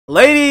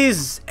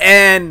Ladies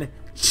and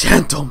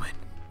gentlemen,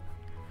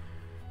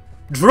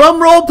 drum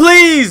roll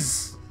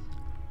please.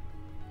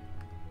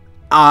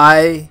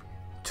 I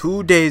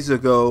 2 days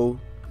ago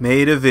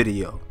made a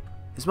video.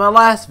 It's my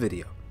last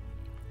video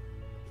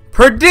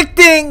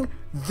predicting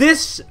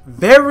this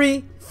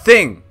very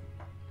thing.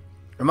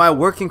 Am I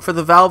working for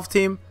the Valve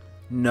team?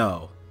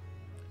 No.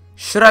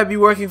 Should I be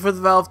working for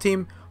the Valve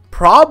team?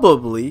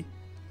 Probably.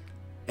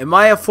 Am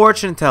I a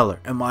fortune teller?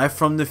 Am I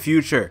from the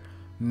future?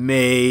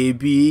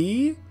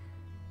 Maybe.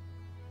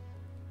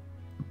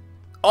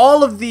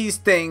 All of these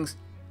things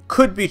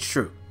could be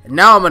true. And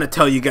now I'm going to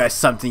tell you guys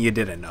something you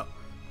didn't know.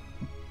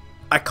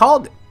 I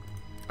called it.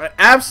 I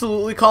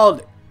absolutely called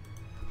it.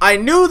 I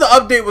knew the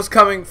update was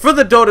coming for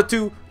the Dota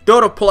 2,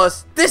 Dota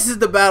Plus. This is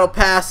the Battle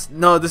Pass.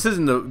 No, this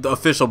isn't the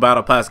official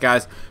Battle Pass,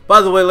 guys.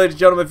 By the way, ladies and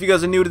gentlemen, if you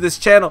guys are new to this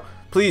channel,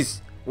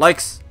 please,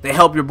 likes, they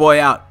help your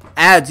boy out.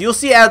 Ads, you'll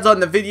see ads on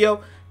the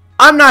video.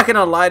 I'm not going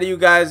to lie to you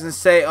guys and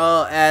say,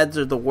 oh, ads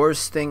are the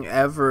worst thing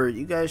ever.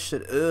 You guys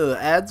should,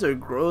 ads are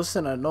gross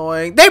and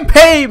annoying. They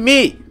pay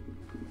me.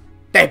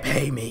 They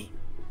pay me.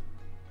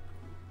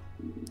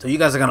 So you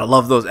guys are going to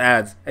love those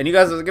ads. And you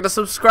guys are going to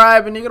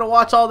subscribe and you're going to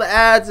watch all the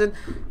ads. And,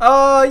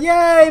 oh,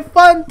 yay,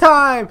 fun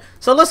time.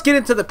 So let's get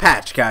into the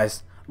patch,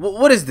 guys.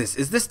 What is this?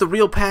 Is this the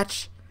real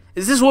patch?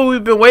 Is this what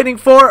we've been waiting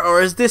for?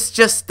 Or is this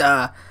just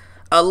a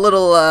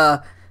little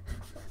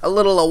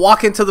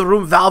walk into the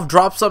room, Valve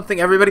drop something,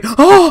 everybody,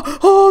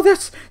 oh,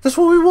 that's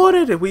what we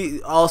wanted, and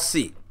we all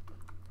see.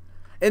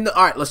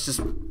 Alright, let's just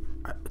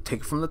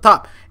take it from the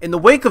top. In the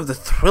wake of the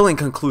thrilling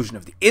conclusion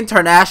of the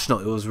International,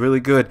 it was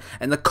really good,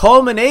 and the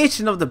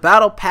culmination of the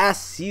Battle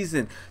Pass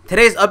season,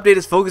 today's update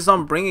is focused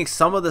on bringing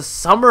some of the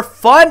summer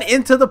fun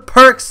into the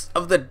perks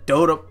of the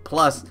Dota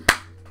Plus.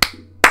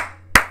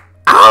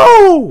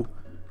 Ow!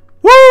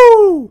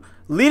 Woo!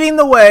 Leading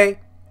the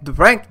way, the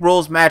ranked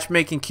roles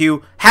matchmaking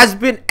queue has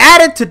been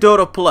added to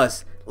Dota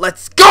Plus.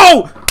 Let's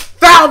go!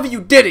 Valve, you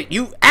did it.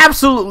 You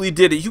absolutely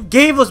did it. You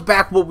gave us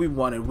back what we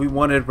wanted. We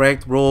wanted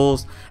ranked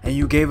roles, and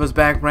you gave us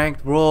back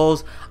ranked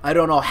roles. I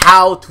don't know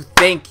how to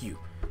thank you.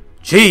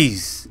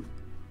 Jeez.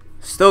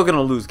 Still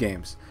gonna lose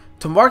games.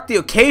 To mark the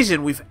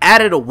occasion, we've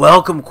added a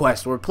welcome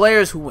quest where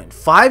players who win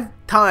 5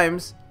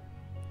 times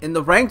in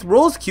the ranked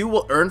roles queue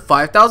will earn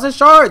 5,000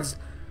 shards.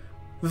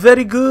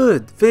 Very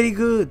good. Very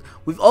good.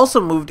 We've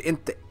also moved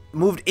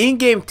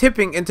in-game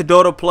tipping into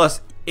Dota Plus.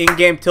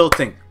 In-game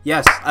tilting.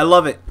 Yes, I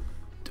love it.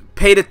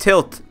 Pay to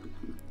tilt.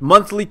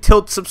 Monthly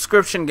tilt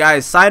subscription,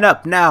 guys. Sign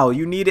up now.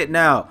 You need it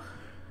now.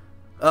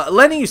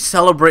 Letting you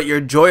celebrate your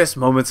joyous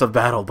moments of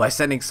battle by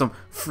sending some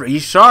free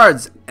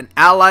shards and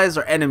allies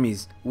or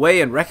enemies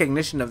way in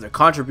recognition of their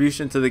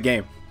contribution to the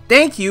game.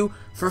 Thank you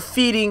for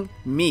feeding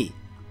me.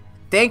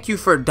 Thank you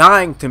for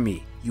dying to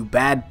me, you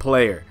bad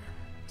player.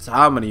 So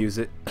how I'm going to use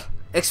it.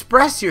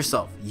 Express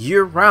yourself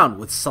year-round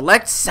with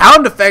select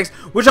sound effects,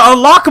 which are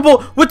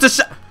unlockable with the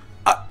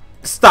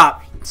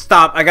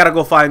Stop. I gotta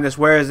go find this.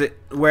 Where is it?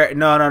 Where?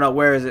 No.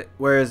 Where is it?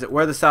 Where is it?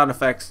 Where are the sound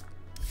effects?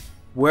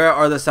 Where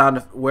are the sound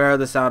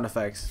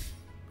effects?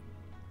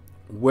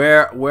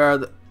 Where are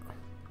the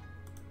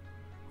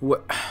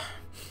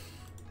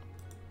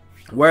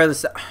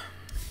sound?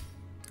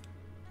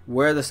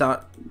 Where are the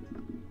sound?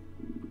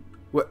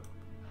 What?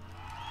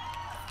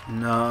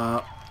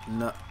 No.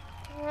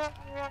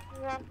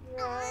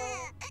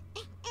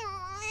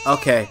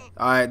 Okay,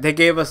 alright, they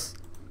gave us,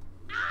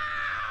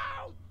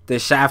 they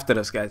shafted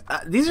us, guys.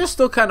 These are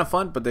still kind of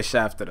fun, but they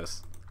shafted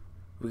us.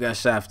 We got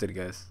shafted,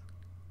 guys.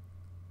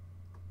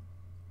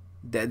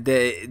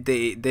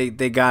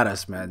 They got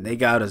us, man. They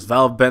got us.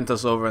 Valve bent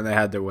us over and they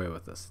had their way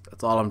with us.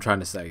 That's all I'm trying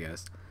to say,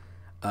 guys.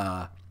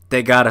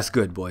 They got us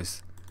good,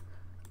 boys.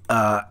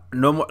 No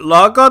more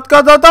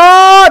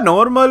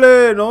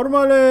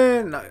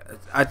normally.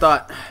 I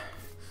thought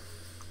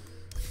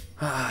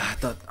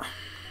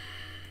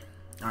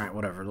alright,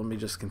 whatever. Let me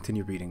just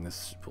continue reading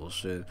this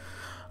bullshit.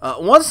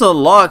 Once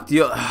unlocked,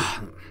 you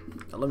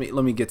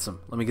let me get some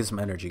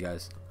energy,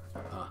 guys.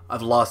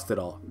 I've lost it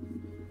all.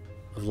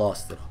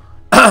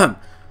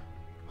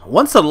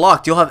 Once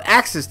unlocked, you'll have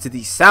access to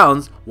these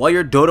sounds while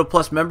your Dota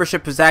Plus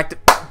membership is active.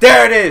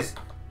 There it is.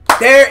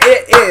 There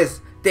it is.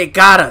 They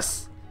got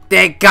us.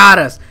 They got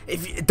us.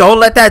 Don't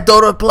let that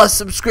Dota Plus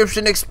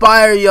subscription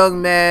expire,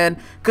 young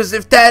man. Because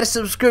if that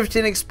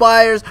subscription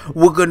expires,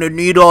 we're going to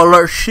need all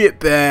our shit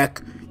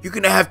back. You're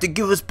going to have to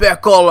give us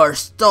back all our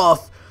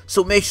stuff.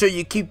 So make sure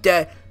you keep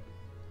that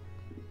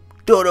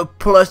Dota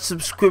Plus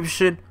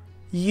subscription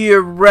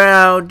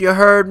year-round. You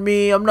heard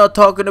me? I'm not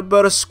talking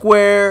about a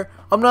square.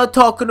 I'm not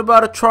talking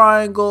about a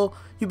triangle.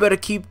 You better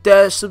keep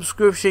that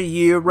subscription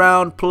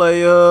year-round,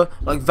 player.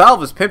 Like,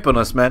 Valve is pimping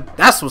us, man.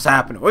 That's what's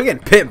happening. We're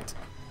getting pimped.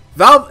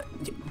 Valve,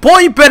 boy,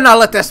 you better not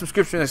let that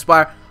subscription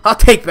expire. I'll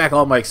take back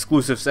all my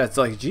exclusive sets.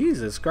 Like,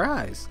 Jesus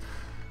Christ.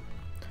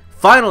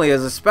 Finally,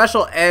 as a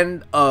special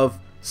end of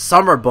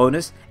summer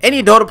bonus,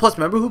 any Dota Plus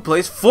member who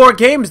plays 4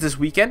 games this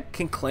weekend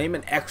can claim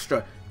an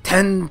extra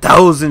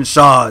 10,000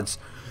 shards.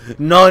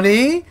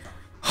 Nani?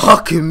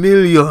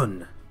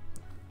 $500,000.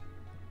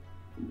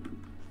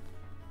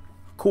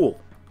 Cool.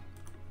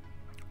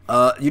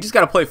 You just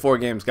gotta play 4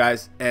 games,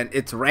 guys, and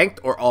it's ranked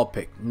or all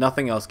pick.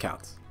 Nothing else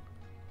counts.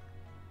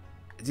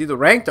 It's either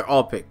ranked or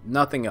all pick.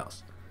 Nothing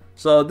else.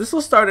 So this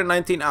will start in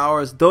 19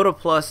 hours. Dota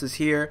Plus is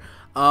here.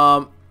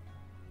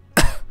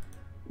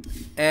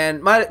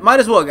 And might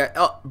as well, guys.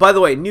 Oh, by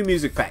the way, new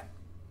music pack.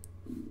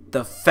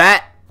 The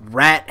Fat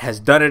Rat has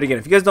done it again.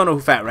 If you guys don't know who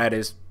Fat Rat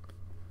is,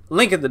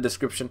 link in the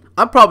description.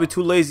 I'm probably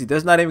too lazy.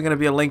 There's not even gonna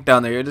be a link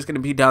down there. You're just gonna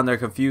be down there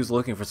confused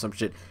looking for some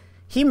shit.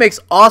 He makes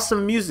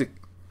awesome music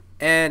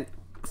and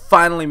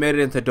finally made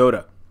it into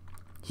Dota.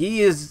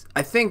 He is,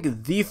 I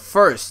think, the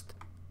first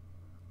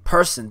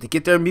person to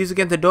get their music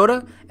into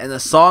Dota, and the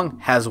song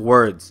has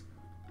words.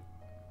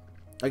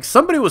 Like,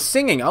 somebody was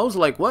singing. I was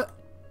like, what?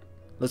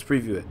 Let's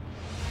preview it.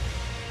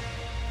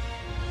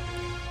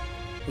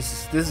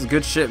 This is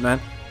good shit, man.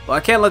 Well, I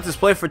can't let this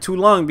play for too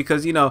long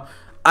because, you know,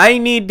 I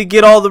need to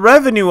get all the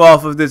revenue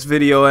off of this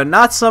video and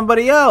not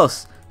somebody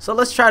else. So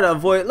let's try to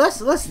avoid, let's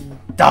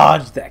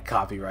dodge that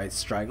copyright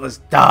strike. Let's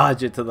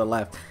dodge it to the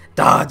left,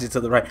 dodge it to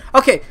the right.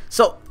 Okay,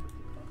 so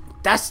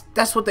that's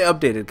what they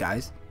updated,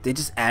 guys. They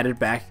just added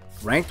back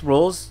ranked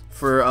roles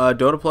for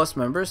Dota Plus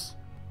members.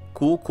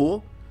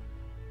 Cool.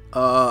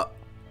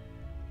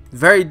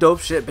 Very dope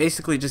shit.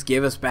 Basically just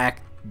gave us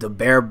back the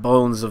bare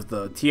bones of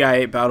the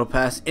TI8 Battle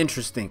Pass.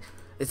 Interesting.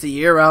 It's a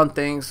year-round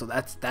thing, so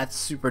that's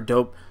super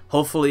dope.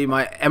 Hopefully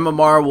my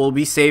MMR will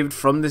be saved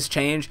from this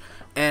change.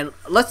 And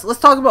let's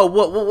talk about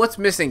what's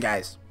missing,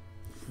 guys.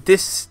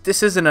 This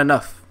isn't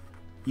enough.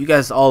 You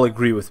guys all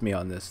agree with me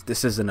on this.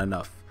 This isn't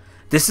enough.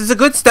 This is a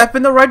good step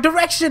in the right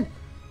direction.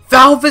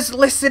 Valve is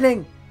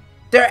listening.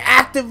 They're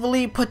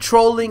actively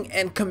patrolling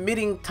and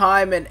committing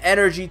time and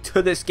energy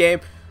to this game.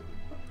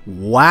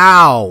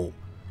 Wow.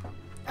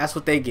 That's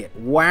what they get.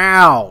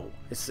 Wow.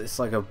 It's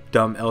like a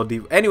dumb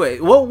LD. Anyway,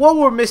 what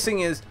we're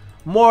missing is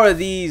more of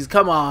these.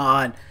 Come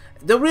on.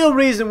 The real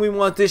reason we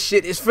want this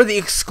shit is for the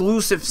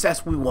exclusive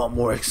sets. We want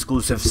more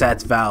exclusive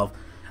sets, Valve.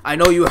 I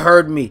know you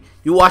heard me.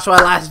 You watched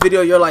my last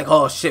video. You're like,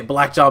 oh shit,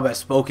 Black Job has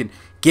spoken.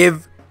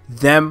 Give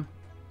them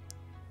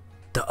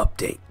the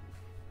update.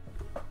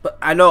 But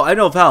I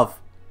know Valve.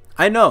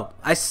 I know.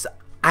 I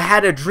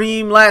had a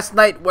dream last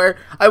night where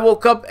I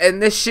woke up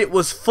and this shit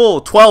was full.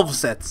 12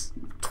 sets.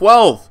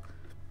 12.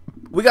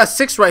 We got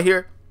 6 right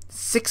here.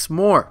 6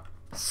 more.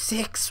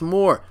 6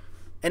 more.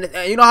 And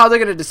you know how they're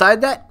going to decide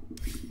that?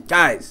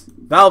 Guys,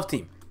 Valve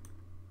team,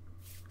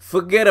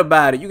 forget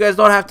about it. You guys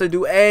don't have to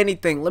do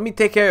anything. Let me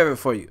take care of it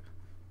for you.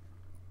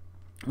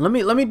 Let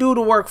me do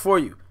the work for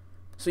you.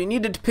 So you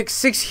need to pick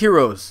 6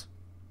 heroes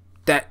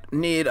that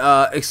need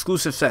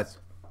exclusive sets.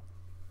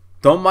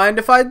 Don't mind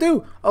if I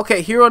do.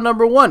 Okay, hero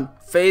number 1,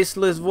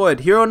 Faceless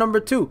Void. Hero number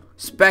 2,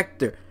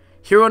 Spectre.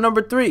 Hero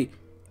number 3,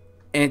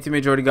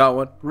 Anti-Mage already got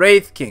one,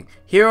 Wraith King.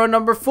 Hero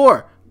number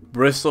 4,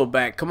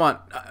 Bristleback. Come on.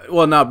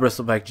 Well, not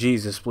Bristleback.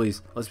 Jesus,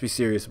 please. Let's be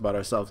serious about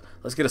ourselves.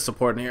 Let's get a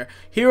support in here.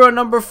 Hero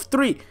number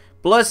 3,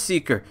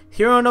 Bloodseeker.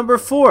 Hero number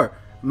 4,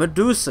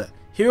 Medusa.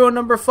 Hero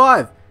number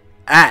 5,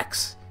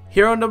 Axe.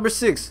 Hero number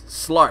 6,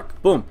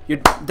 Slark. Boom.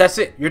 That's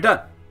it. You're done.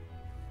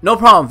 No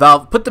problem,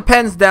 Valve. Put the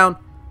pens down.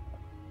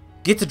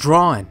 Get to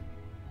drawing.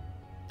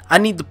 I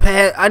need the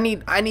pen. I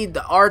need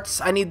the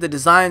arts. I need the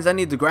designs. I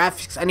need the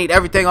graphics. I need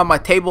everything on my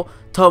table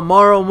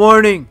tomorrow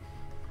morning.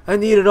 I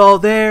need it all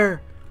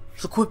there.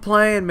 So quit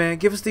playing, man.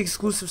 Give us the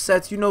exclusive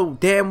sets. You know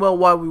damn well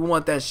why we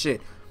want that shit.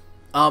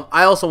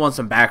 I also want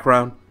some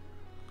background.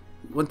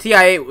 When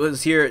TI8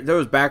 was here, there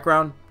was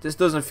background. This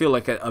doesn't feel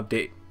like an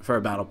update for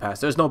a battle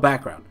pass. There's no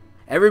background.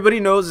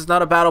 Everybody knows it's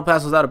not a battle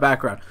pass without a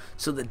background.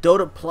 So the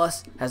Dota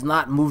Plus has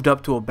not moved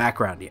up to a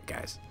background yet,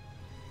 guys.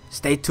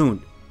 Stay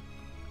tuned.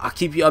 I'll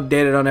keep you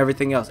updated on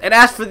everything else. And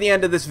as for the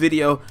end of this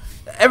video,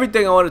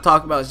 everything I want to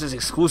talk about is just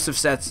exclusive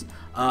sets,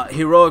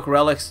 heroic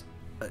relics.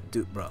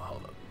 Dude, bro,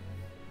 hold up.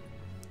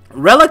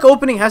 Relic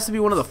opening has to be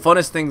one of the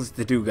funnest things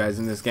to do, guys,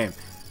 in this game.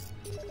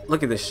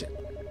 Look at this shit.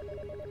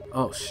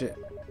 Oh, shit.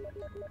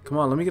 Come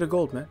on, let me get a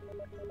gold, man.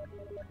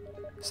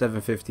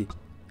 750.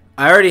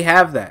 I already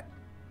have that.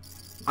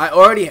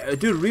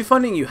 Dude,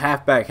 refunding you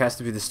half back has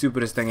to be the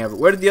stupidest thing ever.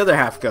 Where did the other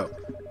half go?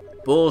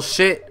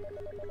 Bullshit.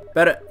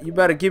 You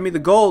better give me the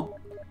gold.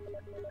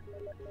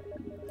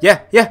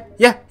 Yeah.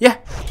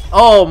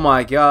 Oh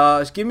my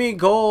gosh. Give me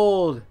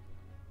gold.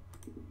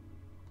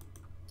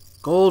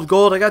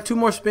 Gold. I got 2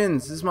 more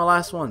spins. This is my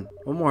last one.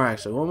 One more,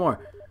 actually. One more.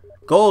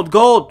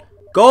 Gold.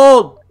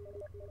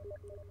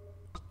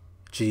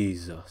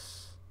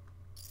 Jesus.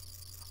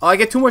 Oh, I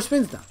get 2 more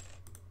spins now.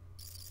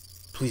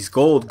 Please,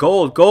 gold.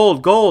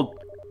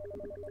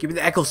 Give me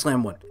the Echo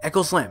Slam one.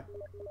 Echo Slam.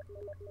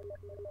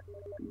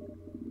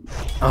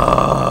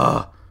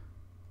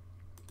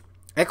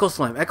 Echo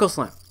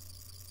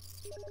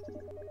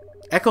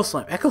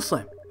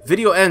Slam.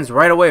 Video ends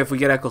right away if we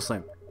get Echo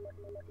Slam.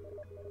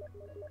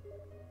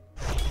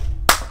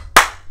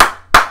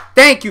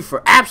 Thank you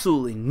for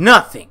absolutely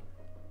nothing.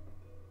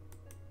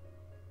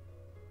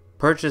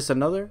 Purchase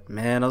another?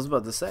 Man, I was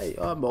about to say,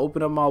 I'm gonna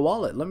open up my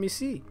wallet. Let me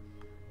see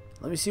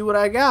what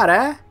I got,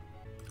 eh?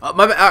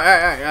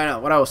 I know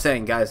what I was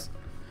saying, guys.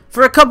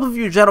 For a couple of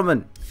you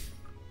gentlemen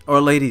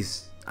or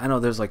ladies I know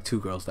there's like 2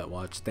 girls that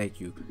watch. Thank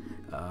you.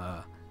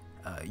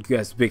 You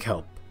guys, big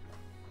help.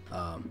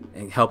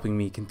 And helping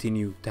me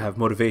continue to have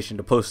motivation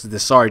to post to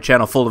this sorry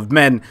channel full of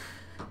men.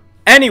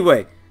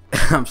 Anyway,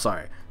 I'm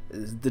sorry.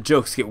 The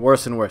jokes get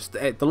worse and worse.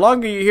 The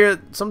longer you hear it,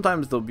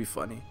 sometimes they'll be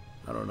funny.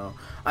 I don't know.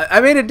 I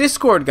made a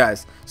Discord,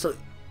 guys. So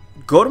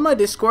go to my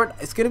Discord.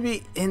 It's going to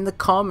be in the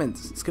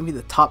comments. It's going to be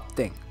the top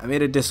thing. I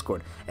made a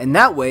Discord. And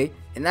that way,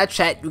 in that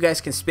chat, you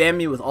guys can spam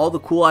me with all the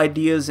cool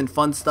ideas and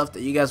fun stuff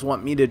that you guys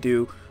want me to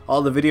do.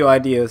 All the video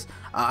ideas.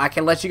 I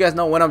can let you guys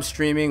know when I'm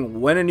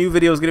streaming, when a new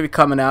video is going to be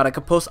coming out. I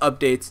can post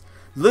updates.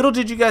 Little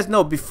did you guys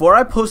know, before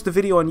I post the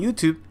video on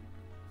YouTube,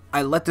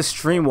 I let the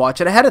stream watch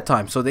it ahead of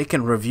time so they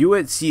can review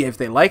it, see if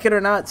they like it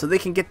or not, so they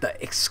can get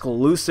the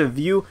exclusive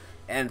view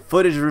and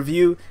footage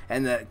review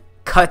and the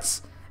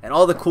cuts and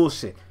all the cool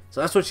shit.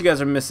 So that's what you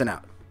guys are missing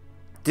out.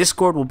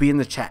 Discord will be in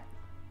the chat.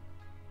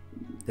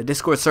 The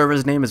Discord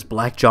server's name is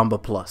Black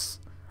Jamba Plus.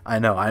 I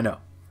know.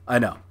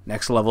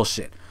 Next level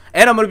shit.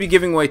 And I'm going to be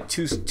giving away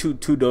two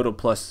Dota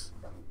Plus.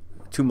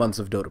 2 months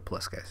of Dota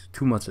Plus, guys.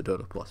 2 months of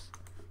Dota Plus.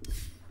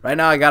 Right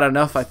now I got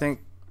enough, I think.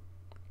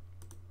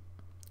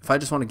 If I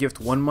just want to gift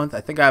 1 month,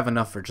 I think I have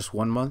enough for just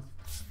 1 month.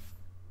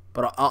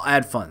 But I'll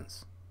add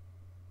funds.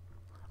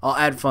 I'll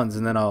add funds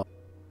and then I'll...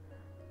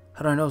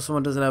 How do I know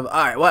someone doesn't have...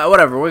 Alright,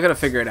 whatever. We're going to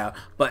figure it out.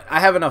 But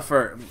I have enough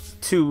for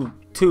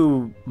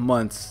two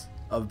months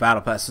of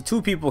Battle Pass. So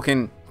 2 people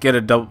can get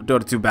a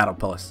Dota 2 Battle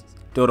Pass.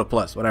 Dota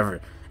Plus, whatever.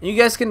 And you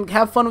guys can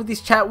have fun with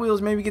these chat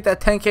wheels. Maybe get that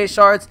 10k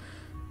shards.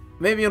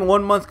 Maybe in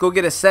 1 month go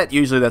get a set.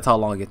 Usually that's how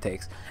long it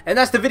takes. And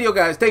that's the video,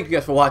 guys. Thank you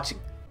guys for watching.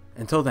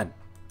 Until then.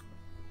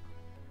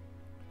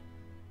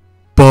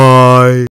 Bye.